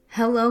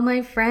Hello,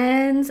 my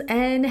friends,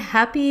 and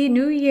Happy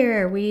New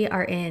Year. We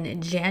are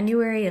in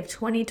January of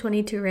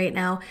 2022 right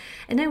now,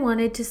 and I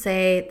wanted to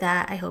say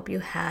that I hope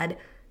you had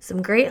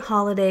some great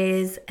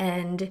holidays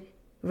and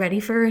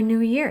ready for a new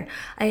year.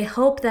 I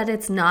hope that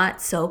it's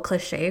not so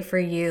cliche for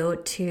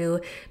you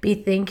to be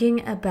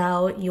thinking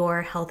about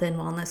your health and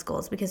wellness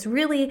goals, because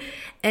really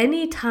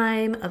any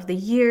time of the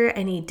year,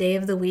 any day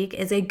of the week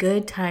is a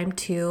good time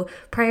to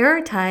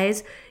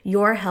prioritize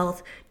your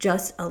health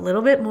just a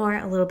little bit more,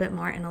 and a little bit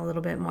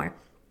more.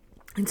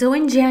 And so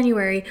in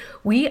January,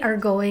 we are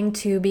going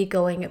to be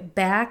going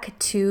back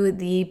to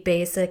the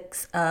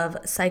basics of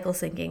cycle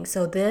syncing.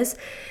 So this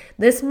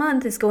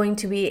month is going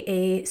to be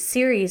a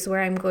series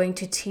where I'm going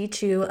to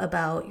teach you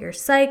about your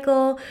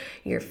cycle,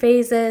 your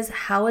phases,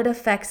 how it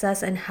affects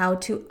us, and how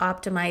to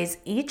optimize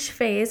each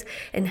phase,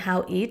 and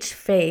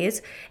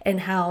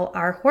how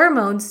our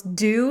hormones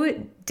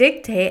do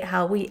dictate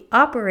how we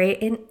operate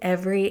in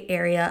every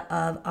area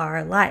of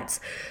our lives.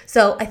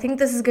 So I think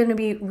this is going to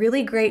be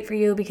really great for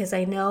you, because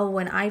I know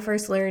when I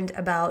first learned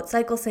about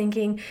cycle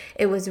syncing,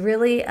 it was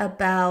really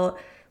about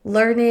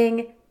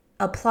learning,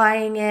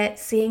 applying it,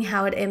 seeing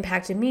how it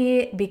impacted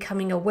me,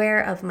 becoming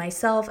aware of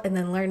myself, and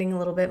then learning a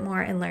little bit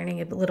more and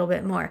learning a little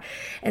bit more.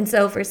 And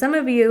so for some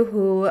of you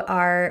who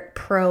are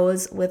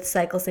pros with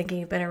cycle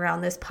syncing, you've been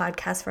around this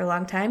podcast for a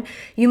long time,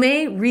 you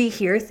may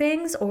rehear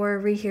things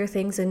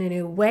in a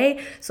new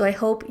way. So I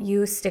hope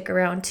you stick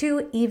around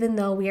too, even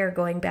though we are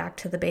going back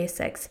to the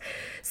basics.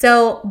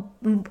 So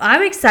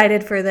I'm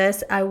excited for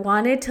this. I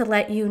wanted to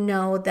let you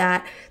know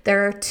that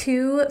there are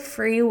 2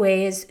 free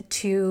ways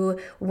to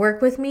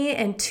work with me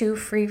and 2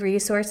 free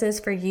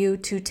resources for you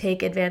to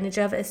take advantage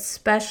of,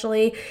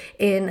 especially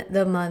in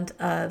the month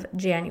of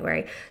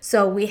January.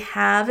 So we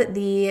have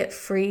the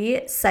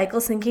free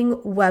cycle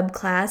syncing web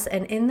class,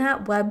 and in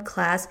that web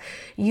class,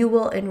 you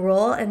will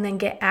enroll and then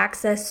get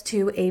access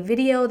to a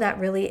video that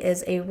really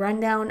is a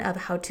rundown of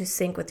how to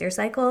sync with your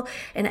cycle.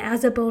 And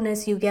as a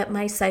bonus, you get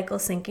my cycle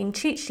syncing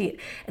cheat sheet.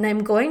 And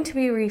I'm going to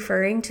be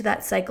referring to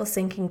that cycle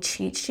syncing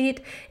cheat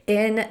sheet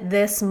in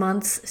this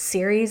month's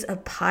series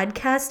of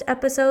podcast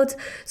episodes.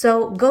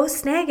 So go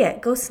snag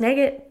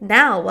it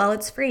now while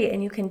it's free,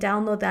 and you can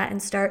download that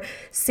and start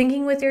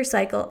syncing with your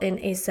cycle in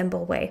a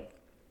simple way.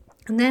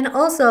 And then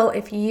also,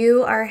 if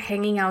you are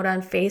hanging out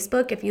on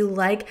Facebook, if you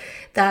like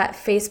that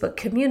Facebook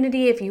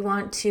community, if you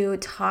want to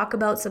talk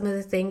about some of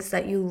the things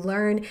that you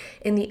learn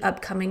in the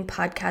upcoming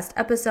podcast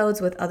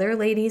episodes with other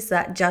ladies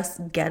that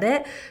just get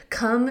it,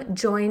 come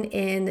join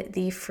in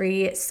the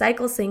free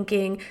Cycle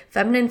Syncing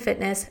Feminine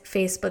Fitness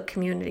Facebook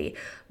community.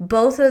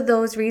 Both of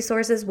those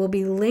resources will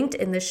be linked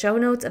in the show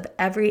notes of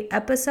every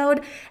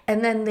episode,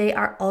 and then they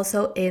are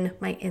also in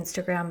my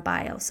Instagram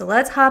bio. So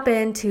let's hop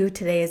into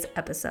today's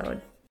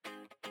episode.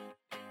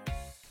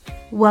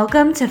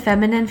 Welcome to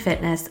Feminine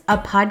Fitness, a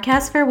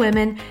podcast for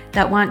women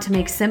that want to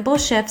make simple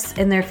shifts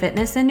in their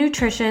fitness and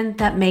nutrition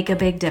that make a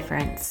big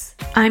difference.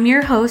 I'm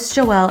your host,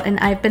 Joelle, and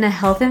I've been a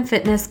health and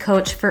fitness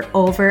coach for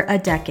over a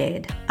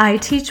decade. I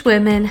teach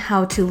women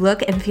how to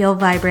look and feel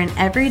vibrant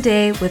every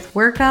day with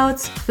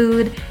workouts,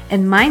 food,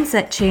 and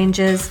mindset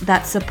changes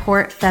that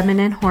support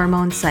feminine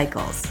hormone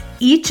cycles.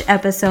 Each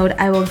episode,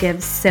 I will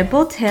give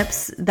simple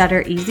tips that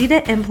are easy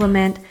to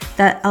implement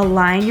that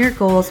align your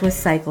goals with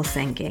cycle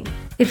syncing.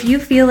 If you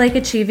feel like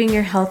achieving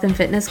your health and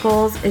fitness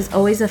goals is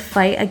always a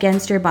fight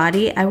against your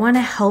body, I want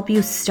to help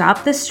you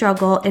stop the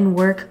struggle and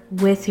work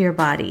with your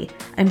body.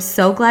 I'm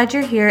so glad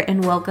you're here,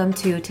 and welcome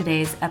to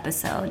today's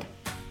episode.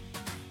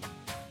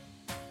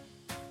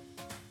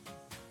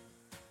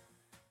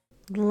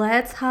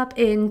 Let's hop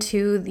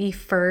into the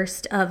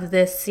first of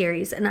this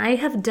series. And I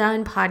have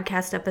done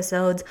podcast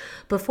episodes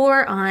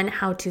before on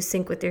how to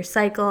sync with your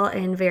cycle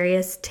and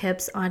various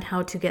tips on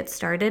how to get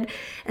started.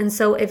 And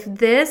so if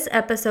this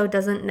episode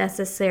doesn't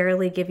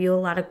necessarily give you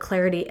a lot of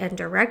clarity and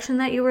direction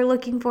that you were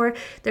looking for,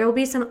 there will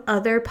be some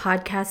other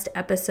podcast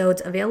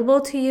episodes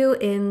available to you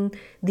in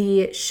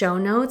the show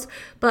notes.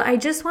 But I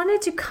just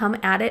wanted to come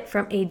at it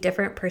from a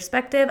different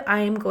perspective. I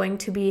am going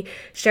to be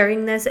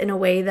sharing this in a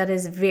way that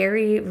is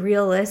very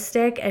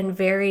realistic and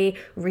very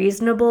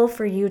reasonable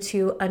for you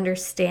to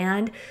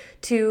understand,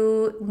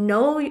 to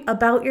know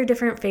about your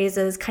different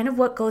phases, kind of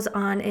what goes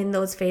on in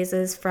those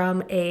phases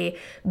from a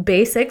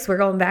basics. We're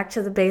going back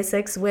to the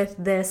basics with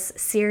this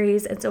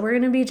series. And so we're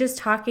going to be just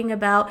talking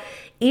about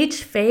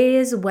each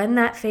phase, when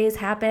that phase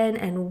happens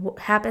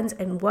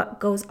and what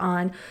goes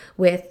on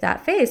with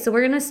that phase. So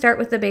we're going to start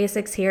with the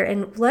basics here,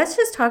 and let's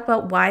just talk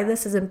about why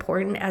this is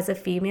important as a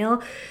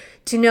female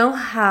to know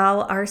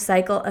how our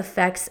cycle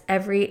affects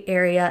every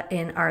area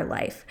in our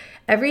life.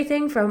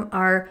 Everything from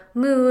our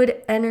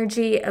mood,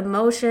 energy,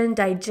 emotion,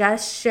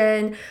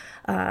 digestion,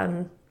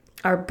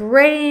 our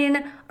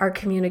brain, our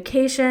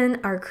communication,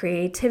 our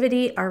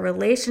creativity, our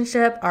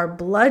relationship, our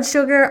blood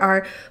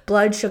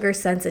sugar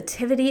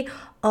sensitivity,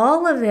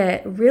 all of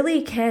it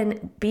really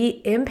can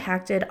be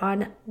impacted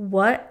on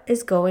what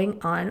is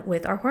going on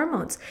with our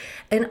hormones.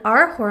 And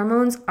our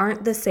hormones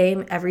aren't the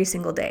same every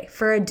single day.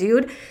 For a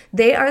dude,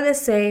 they are the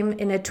same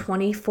in a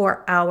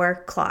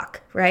 24-hour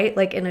clock. right?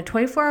 Like in a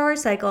 24-hour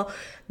cycle,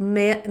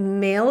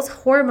 males'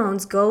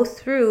 hormones go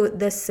through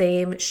the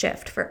same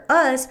shift. For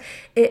us,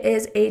 it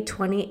is a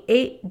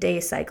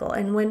 28-day cycle.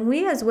 And when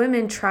we as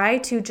women try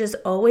to just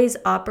always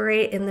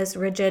operate in this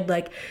rigid,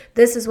 like,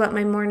 this is what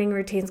my morning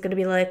routine is going to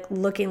be like,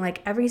 looking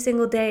like every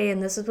single day,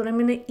 and this is what I'm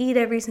going to eat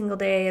every single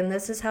day, and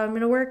this is how I'm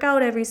going to work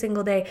out every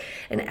single day,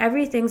 and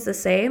everything's the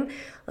same.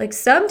 Like,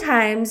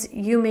 sometimes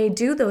you may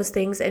do those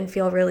things and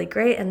feel really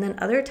great, and then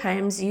other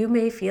times you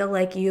may feel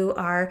like you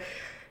are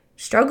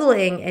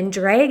struggling and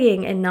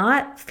dragging and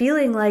not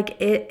feeling like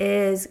it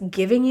is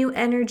giving you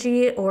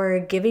energy or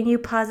giving you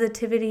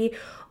positivity,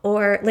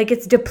 or like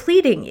it's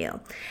depleting you.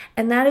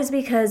 And that is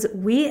because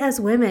we as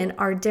women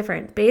are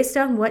different based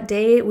on what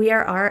day we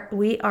are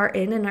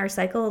in our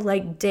cycle.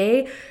 Like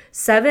day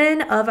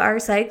 7 of our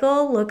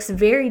cycle looks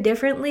very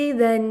differently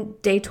than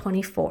day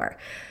 24.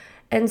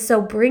 And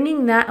so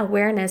bringing that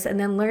awareness and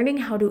then learning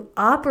how to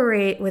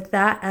operate with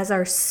that as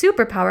our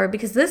superpower,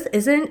 because this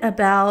isn't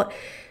about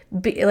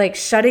like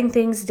shutting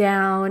things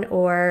down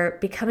or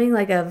becoming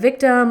like a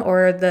victim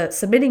or the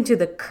submitting to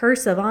the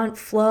curse of Aunt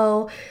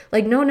Flo.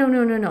 Like,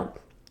 no.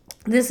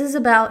 This is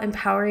about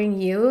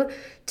empowering you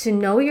to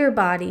know your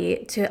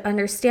body, to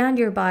understand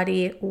your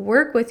body,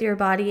 work with your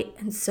body,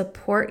 and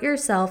support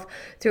yourself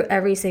through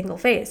every single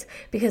phase.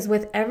 Because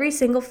with every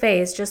single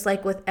phase, just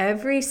like with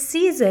every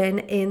season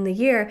in the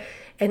year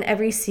and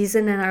every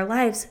season in our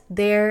lives,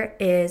 there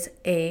is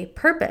a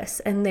purpose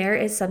and there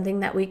is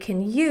something that we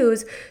can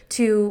use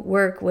to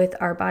work with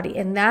our body.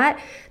 And that,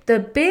 the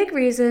big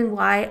reason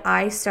why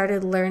I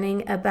started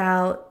learning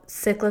about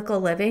cyclical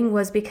living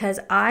was because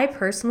I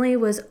personally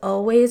was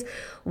always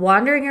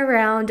wandering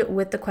around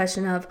with the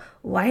question of,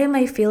 why am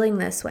I feeling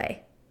this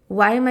way?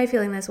 Why am I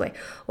feeling this way?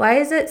 Why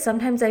is it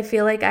sometimes I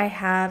feel like I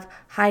have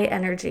high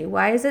energy?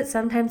 Why is it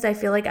sometimes I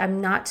feel like I'm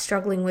not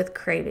struggling with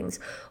cravings?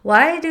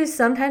 Why do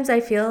sometimes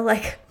I feel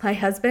like my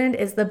husband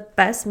is the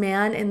best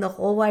man in the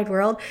whole wide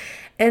world?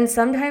 And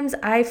sometimes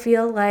I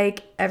feel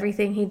like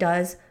everything he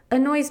does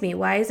annoys me?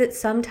 Why is it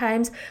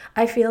sometimes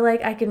I feel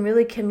like I can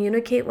really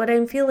communicate what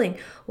I'm feeling?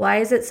 Why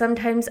is it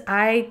sometimes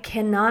I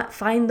cannot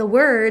find the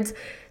words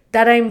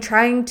that I'm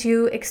trying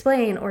to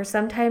explain? Or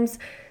sometimes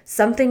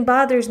something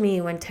bothers me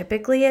when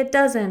typically it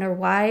doesn't? Or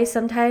why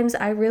sometimes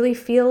I really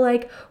feel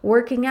like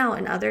working out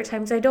and other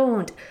times I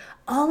don't?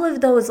 All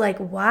of those, like,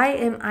 why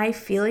am I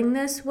feeling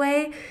this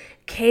way,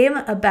 came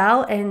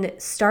about and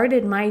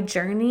started my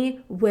journey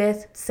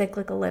with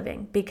cyclical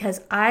living, because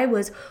I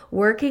was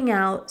working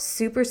out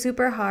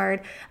super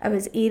hard. I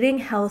was eating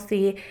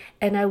healthy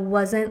and I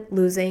wasn't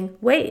losing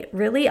weight.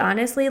 Really,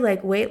 honestly,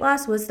 like, weight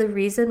loss was the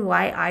reason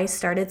why I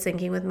started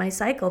syncing with my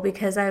cycle,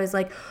 because I was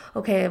like,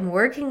 okay, I'm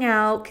working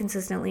out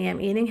consistently. I'm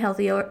eating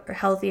healthier.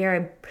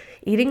 I'm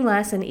eating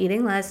less and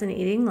eating less and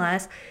eating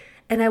less.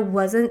 And I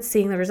wasn't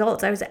seeing the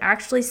results. I was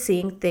actually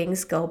seeing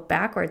things go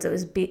backwards.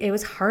 It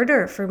was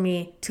harder for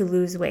me to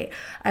lose weight.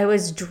 I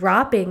was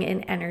dropping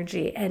in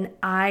energy and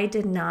I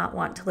did not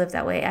want to live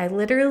that way. I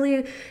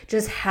literally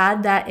just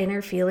had that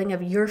inner feeling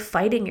of, you're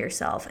fighting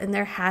yourself and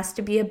there has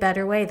to be a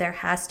better way. There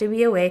has to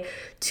be a way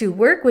to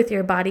work with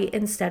your body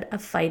instead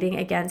of fighting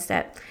against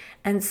it.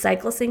 And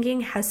cycle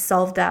syncing has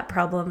solved that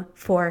problem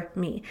for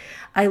me.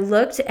 I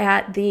looked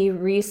at I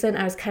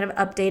was kind of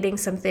updating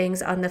some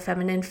things on the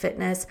Feminine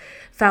Fitness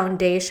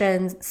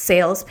Foundation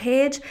sales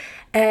page,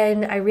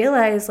 and I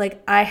realized,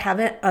 like, I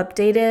haven't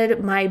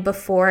updated my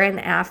before and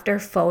after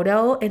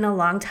photo in a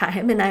long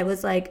time. And I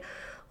was like,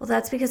 well,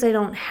 that's because I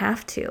don't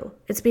have to.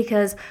 It's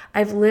because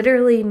I've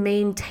literally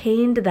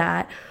maintained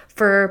that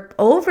for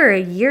over a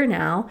year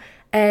now.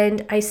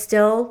 And I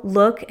still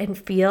look and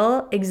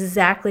feel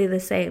exactly the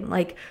same.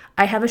 Like,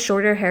 I have a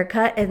shorter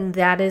haircut and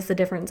that is the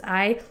difference.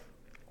 I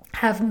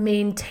have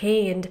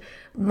maintained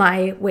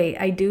my weight.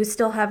 I do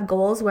still have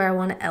goals where I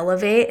want to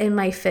elevate in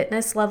my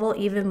fitness level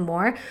even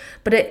more,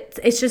 but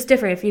it's just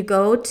different. If you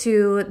go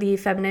to the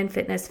Feminine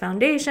Fitness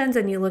Foundations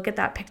and you look at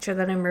that picture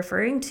that I'm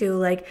referring to,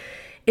 like,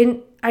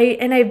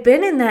 I've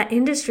been in that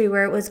industry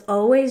where it was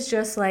always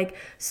just like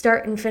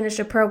start and finish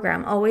a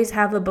program, always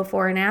have a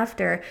before and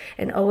after,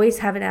 and always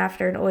have an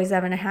after, and always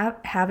have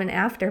an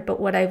after. But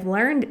what I've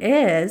learned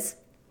is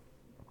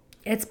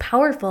it's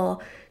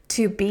powerful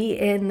to be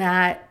in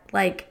that,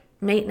 like,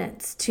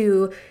 maintenance,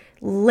 to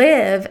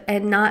live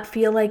and not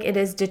feel like it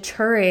is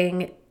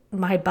deterring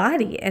my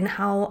body and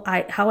how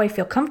I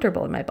feel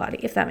comfortable in my body,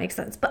 if that makes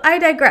sense. But I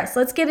digress.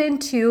 Let's get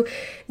into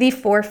the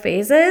 4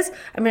 phases.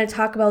 I'm going to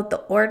talk about the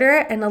order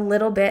and a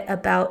little bit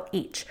about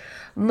each.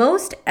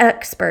 Most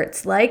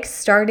experts like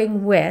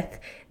starting with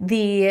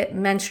the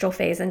menstrual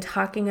phase and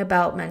talking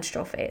about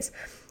menstrual phase.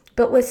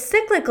 But with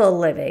cyclical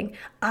living,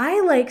 I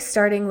like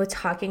starting with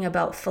talking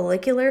about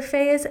follicular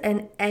phase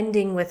and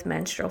ending with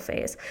menstrual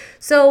phase.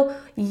 So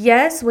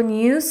yes, when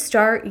you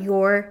start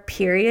your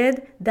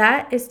period,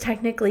 that is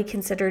technically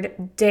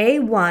considered day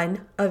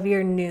 1 of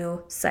your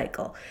new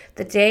cycle.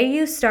 The day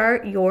you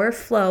start your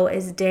flow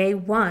is day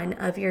 1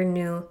 of your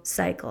new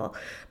cycle.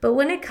 But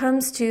when it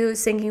comes to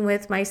syncing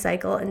with my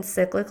cycle and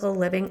cyclical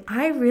living,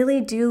 I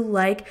really do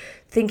like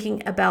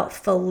thinking about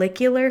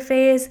follicular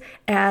phase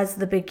as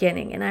the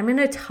beginning. And I'm going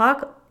to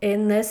talk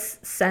in this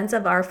sense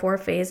of our 4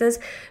 phases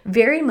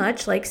very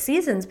much like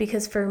seasons,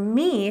 because for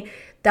me,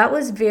 that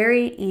was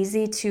very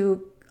easy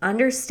to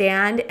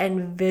understand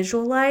and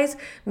visualize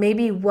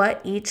maybe what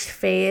each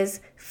phase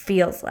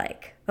feels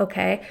like.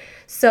 Okay,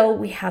 so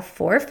we have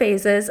 4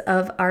 phases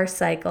of our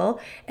cycle,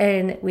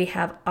 and we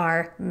have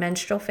our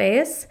menstrual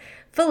phase,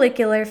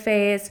 follicular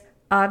phase,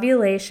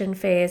 ovulation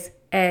phase,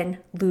 and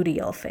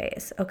luteal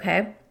phase.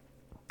 Okay.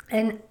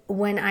 And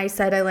when I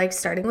said I like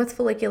starting with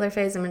follicular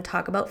phase, I'm going to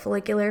talk about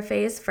follicular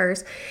phase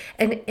first.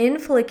 And in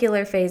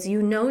follicular phase,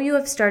 you know you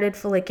have started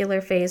follicular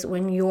phase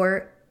when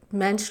your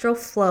menstrual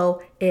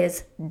flow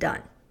is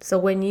done. So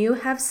when you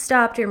have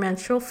stopped your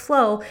menstrual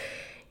flow,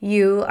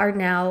 you are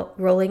now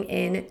rolling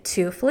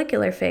into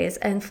follicular phase.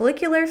 And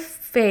follicular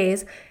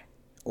phase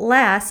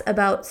lasts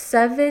about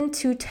 7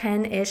 to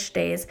 10-ish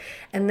days,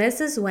 and this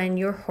is when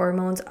your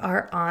hormones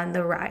are on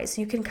the rise.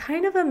 You can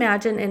kind of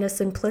imagine, in a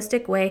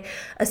simplistic way,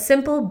 a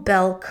simple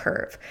bell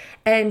curve.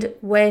 And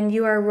when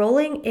you are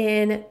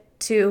rolling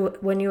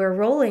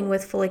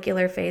with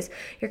follicular phase,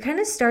 you're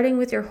kind of starting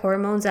with your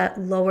hormones at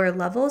lower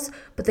levels,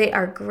 but they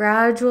are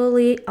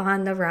gradually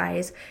on the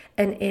rise.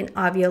 And in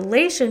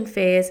ovulation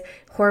phase,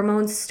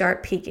 hormones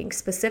start peaking,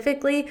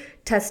 specifically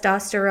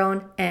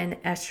testosterone and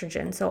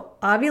estrogen. So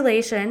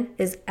ovulation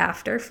is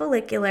after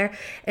follicular,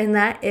 and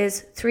that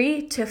is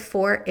 3 to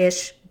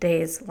 4-ish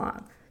days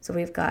long. So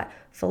we've got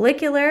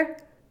follicular,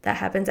 that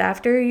happens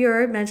after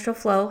your menstrual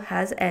flow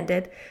has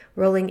ended,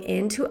 rolling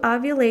into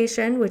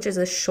ovulation, which is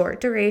a short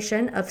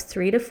duration of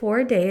 3 to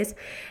 4 days.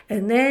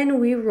 And then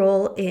we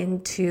roll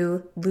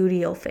into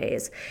luteal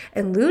phase.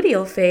 And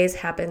luteal phase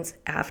happens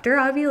after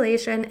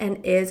ovulation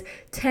and is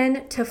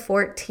 10 to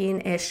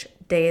 14-ish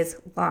days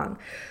long.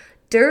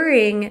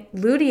 During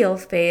luteal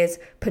phase,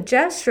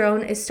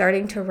 progesterone is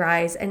starting to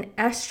rise, and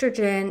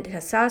estrogen,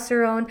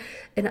 testosterone,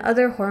 and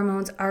other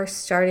hormones are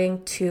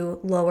starting to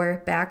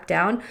lower back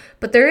down.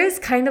 But there is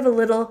kind of a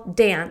little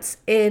dance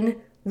in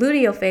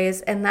luteal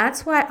phase, and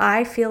that's why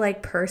I feel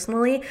like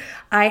personally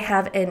I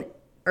have an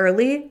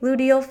early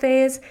luteal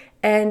phase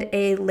and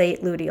a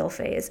late luteal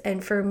phase.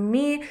 And for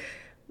me,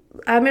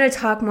 I'm going to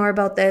talk more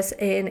about this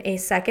in a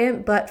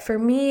second, but for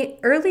me,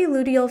 early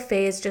luteal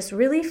phase just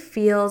really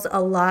feels a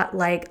lot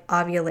like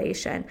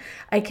ovulation.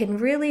 I can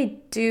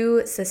really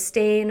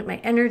sustain my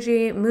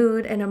energy,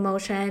 mood, and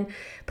emotion,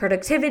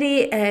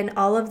 productivity, and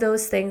all of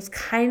those things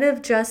kind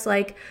of just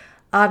like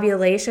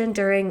ovulation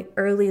during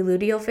early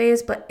luteal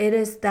phase, but it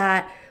is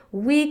that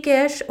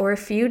weekish or a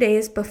few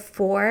days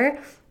before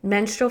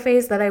menstrual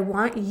phase that I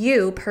want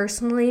you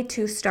personally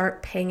to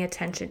start paying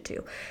attention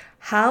to.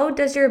 How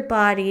does your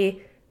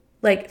body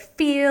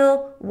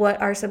feel?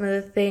 What are some of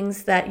the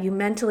things that you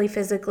mentally,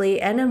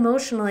 physically, and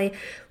emotionally,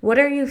 what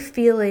are you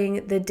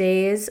feeling the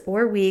days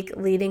or week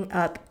leading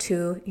up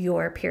to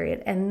your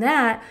period? And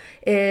that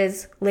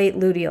is late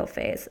luteal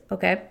phase,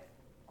 okay?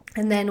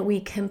 And then we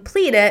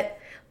complete it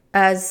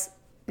as,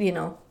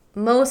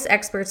 most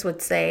experts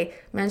would say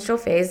menstrual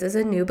phase is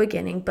a new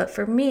beginning, but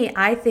for me,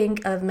 I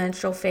think of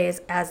menstrual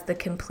phase as the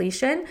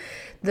completion.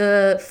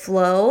 The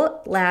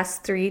flow lasts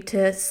 3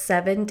 to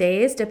 7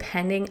 days,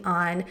 depending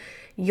on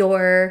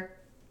your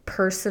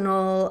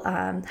personal,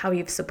 how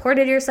you've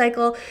supported your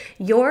cycle.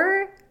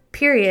 Your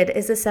period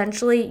is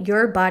essentially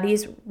your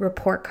body's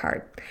report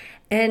card.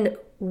 And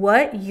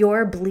what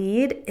your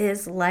bleed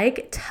is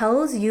like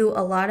tells you a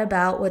lot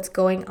about what's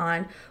going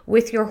on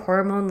with your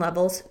hormone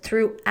levels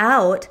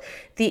throughout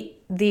the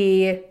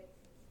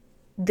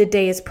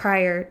days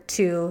prior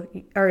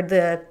to, or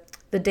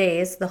the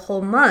days, the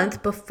whole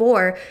month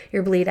before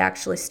your bleed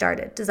actually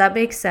started. Does that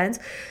make sense?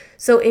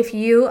 So if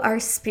you are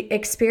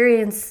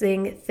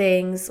experiencing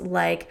things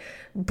like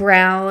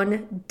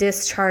brown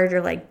discharge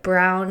or like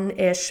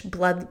brownish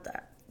blood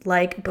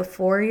like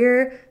before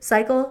your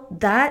cycle,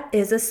 that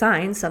is a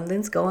sign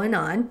something's going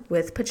on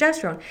with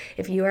progesterone.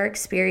 If you are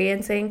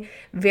experiencing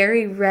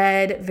very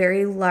red,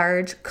 very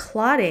large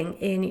clotting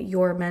in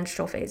your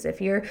menstrual phase, if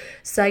your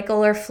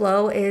cycle or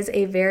flow is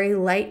a very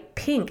light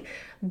pink,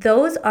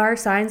 those are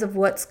signs of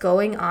what's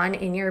going on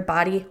in your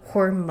body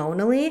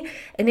hormonally.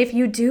 And if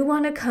you do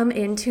want to come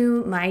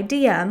into my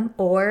DM,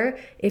 or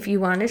if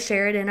you want to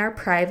share it in our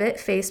private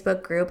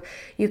Facebook group,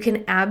 you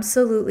can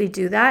absolutely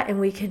do that, and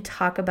we can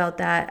talk about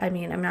that. I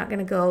mean, I'm not going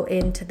to go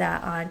into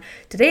that on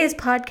today's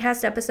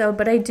podcast episode,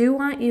 but I do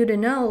want you to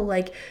know,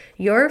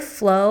 your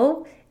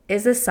flow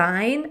is a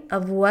sign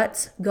of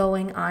what's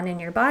going on in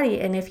your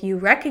body. And if you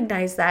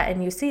recognize that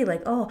and you see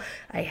oh,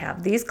 I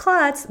have these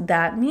clots,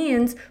 that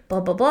means blah,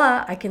 blah,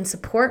 blah, I can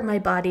support my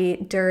body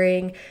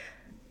during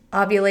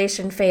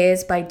ovulation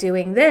phase by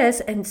doing this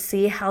and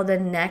see how the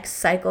next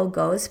cycle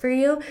goes for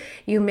you.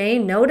 You may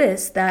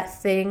notice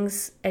that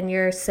things and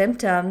your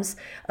symptoms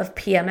of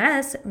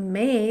PMS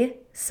may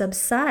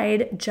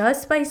subside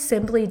just by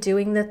simply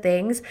doing the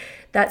things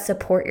that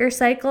support your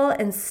cycle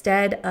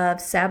instead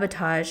of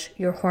sabotage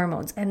your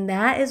hormones. And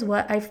that is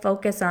what I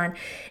focus on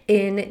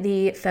in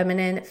the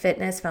Feminine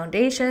Fitness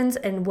Foundations,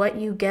 and what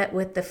you get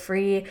with the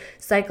free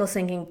cycle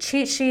syncing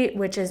cheat sheet,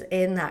 which is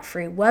in that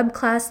free web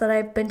class that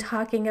I've been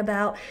talking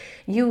about.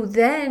 You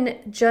then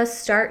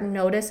just start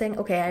noticing,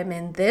 okay, I'm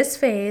in this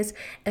phase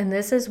and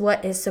this is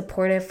what is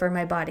supportive for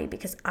my body,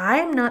 because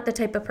I'm not the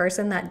type of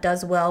person that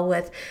does well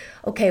with,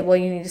 okay, well,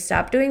 you need to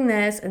stop doing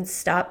this and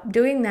stop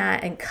doing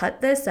that and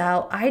cut this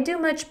out. I do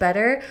much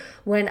better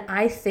when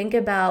I think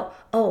about,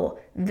 oh,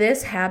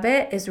 this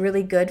habit is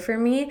really good for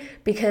me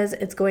because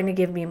it's going to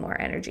give me more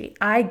energy.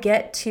 I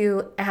get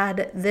to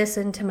add this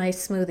into my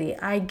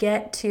smoothie. I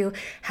get to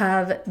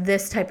have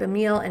this type of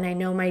meal, and I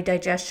know my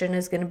digestion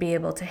is going to be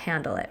able to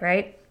handle it,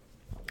 right?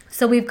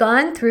 So we've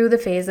gone through the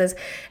phases,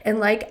 and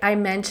like I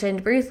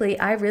mentioned briefly,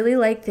 I really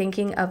like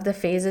thinking of the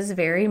phases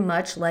very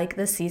much like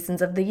the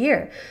seasons of the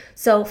year.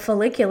 So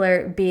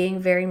follicular being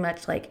very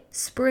much like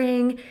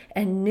spring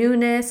and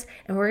newness,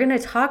 and we're going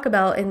to talk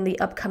about in the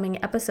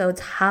upcoming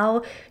episodes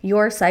how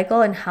your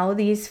cycle and how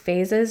these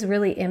phases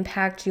really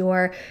impact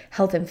your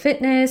health and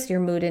fitness,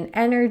 your mood and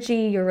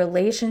energy, your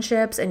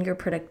relationships, and your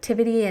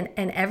productivity, and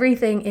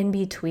everything in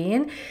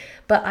between.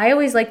 But I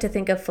always like to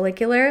think of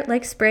follicular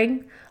like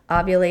spring,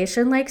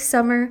 ovulation like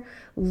summer,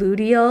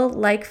 luteal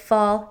like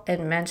fall,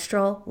 and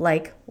menstrual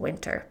like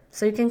winter.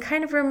 So you can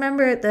kind of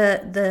remember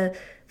the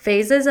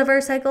phases of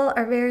our cycle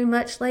are very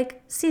much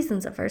like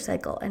seasons of our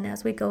cycle. And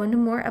as we go into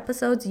more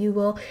episodes, you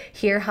will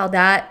hear how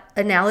that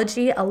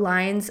analogy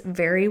aligns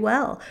very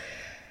well.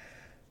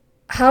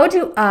 How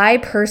do I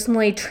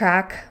personally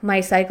track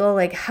my cycle?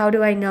 Like, how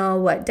do I know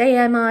what day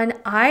I'm on?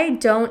 I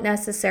don't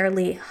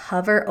necessarily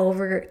hover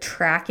over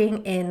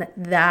tracking in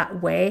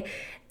that way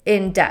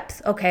in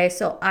depth. Okay,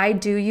 so I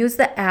do use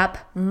the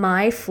app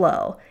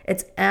MyFlow.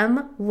 It's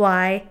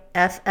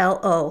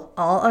MyFlow,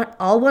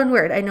 all one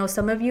word. I know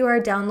some of you are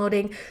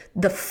downloading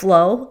the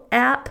Flow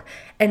app,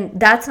 and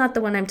that's not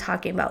the one I'm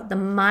talking about. The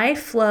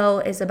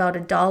MyFlow is about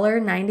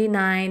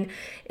 $1.99.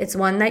 It's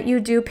one that you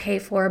do pay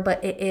for,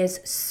 but it is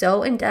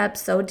so in-depth,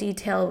 so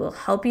detailed. It will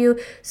help you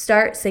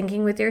start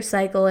syncing with your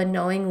cycle and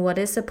knowing what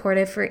is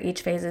supportive for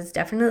each phase. It's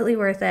definitely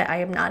worth it. I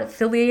am not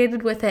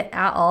affiliated with it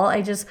at all.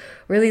 I just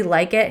really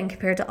like it, and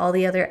compared to all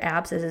the other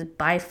apps, it is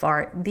by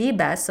far the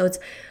best. So it's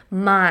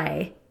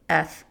MyFlow,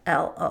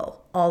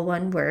 all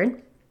one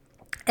word.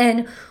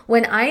 And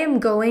when I am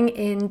going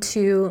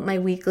into my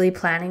weekly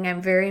planning,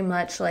 I'm very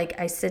much like,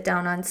 I sit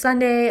down on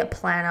Sunday,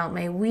 plan out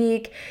my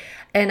week,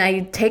 and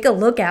I take a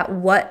look at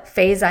what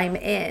phase I'm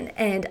in.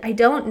 And I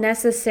don't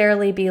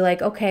necessarily be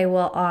like, okay,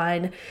 well,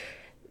 on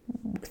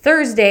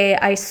Thursday,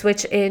 I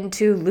switch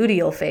into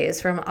luteal phase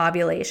from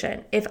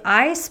ovulation. If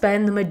I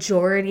spend the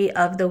majority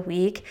of the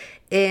week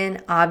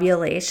in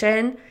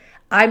ovulation,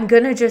 I'm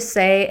going to just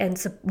say and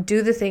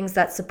do the things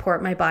that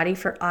support my body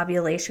for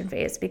ovulation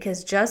phase,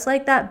 because just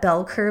like that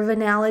bell curve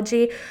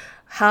analogy,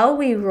 how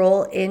we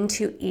roll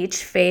into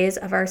each phase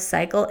of our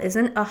cycle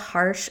isn't a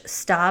harsh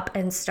stop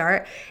and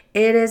start.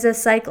 It is a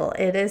cycle.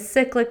 It is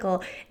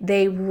cyclical.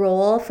 They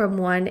roll from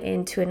one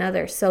into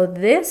another. So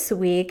this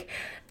week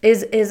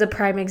is a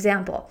prime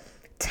example.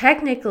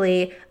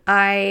 Technically,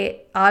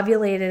 I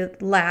ovulated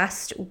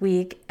last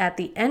week at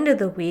the end of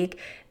the week.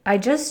 I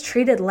just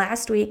treated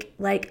last week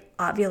like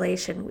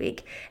ovulation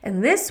week.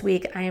 And this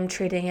week, I am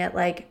treating it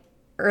like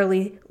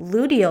early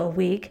luteal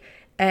week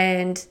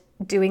and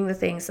doing the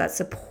things that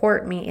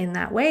support me in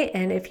that way.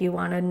 And if you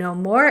want to know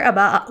more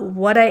about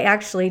what I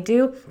actually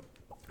do,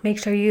 make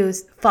sure you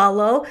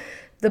follow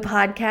the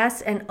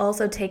podcast and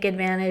also take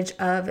advantage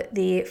of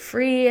the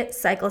free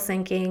cycle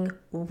syncing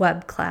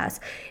web class.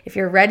 If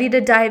you're ready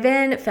to dive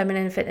in,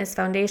 Feminine Fitness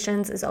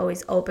Foundations is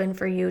always open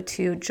for you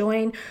to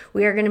join.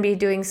 We are going to be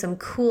doing some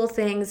cool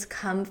things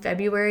come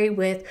February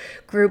with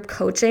group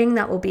coaching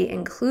that will be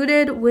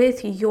included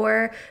with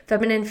your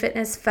Feminine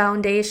Fitness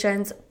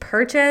Foundations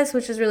purchase,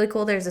 which is really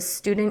cool. There's a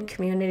student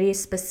community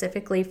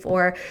specifically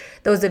for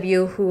those of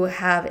you who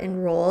have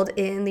enrolled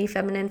in the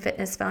Feminine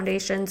Fitness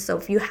Foundation. So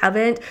if you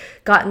haven't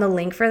gotten the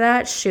link for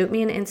that, shoot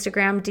me an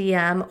Instagram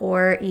DM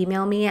or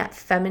email me at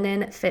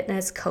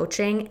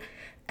femininefitnesscoaching@gmail.com,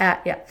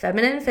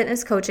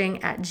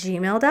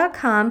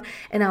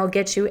 and I'll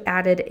get you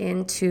added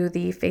into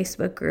the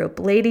Facebook group.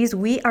 Ladies,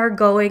 we are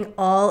going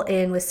all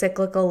in with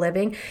cyclical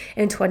living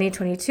in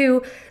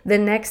 2022. The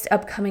next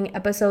upcoming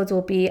episodes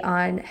will be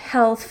on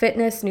health,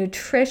 fitness,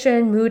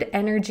 nutrition, mood,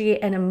 energy,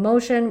 and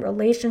emotion,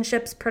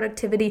 relationships,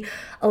 productivity,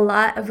 a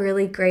lot of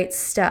really great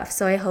stuff.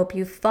 So I hope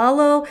you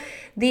follow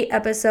the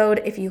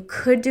episode. If you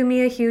could do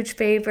me a huge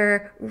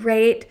favor,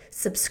 rate,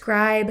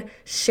 subscribe,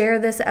 share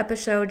this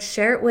episode,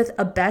 share it with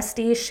a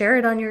bestie, share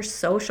it on your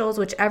socials,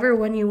 whichever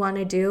one you want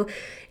to do.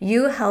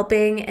 You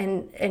helping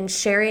and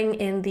sharing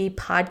in the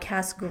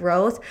podcast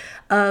growth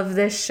of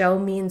this show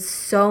means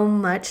so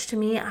much to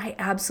me. I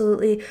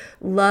absolutely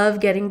love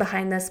getting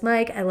behind this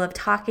mic. I love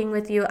talking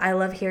with you. I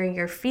love hearing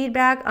your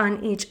feedback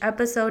on each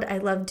episode. I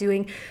love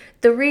doing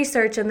the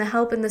research and the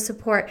help and the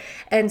support.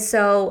 And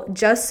so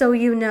just so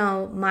you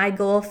know, my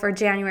goal for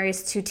January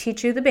is to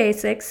teach you the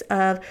basics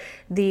of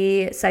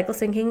the cycle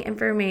syncing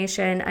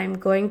information. I'm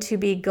going to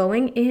be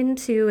going in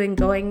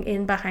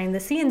behind the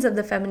scenes of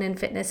the Feminine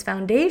Fitness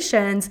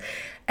Foundations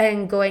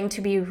and going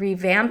to be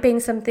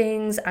revamping some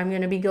things. I'm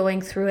going to be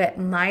going through it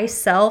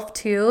myself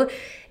too,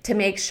 to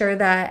make sure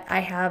that I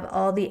have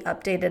all the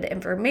updated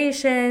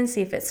information,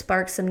 see if it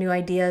sparks some new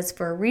ideas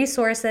for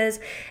resources.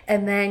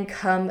 And then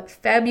come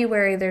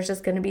February, there's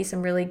just going to be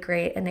some really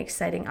great and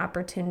exciting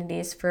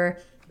opportunities for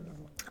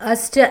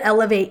us to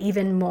elevate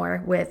even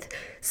more with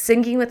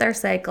syncing with our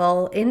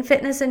cycle in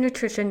fitness and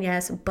nutrition,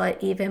 yes,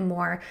 but even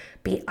more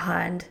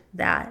beyond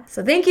that.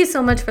 So thank you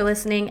so much for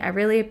listening. I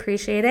really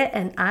appreciate it,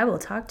 and I will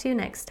talk to you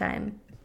next time.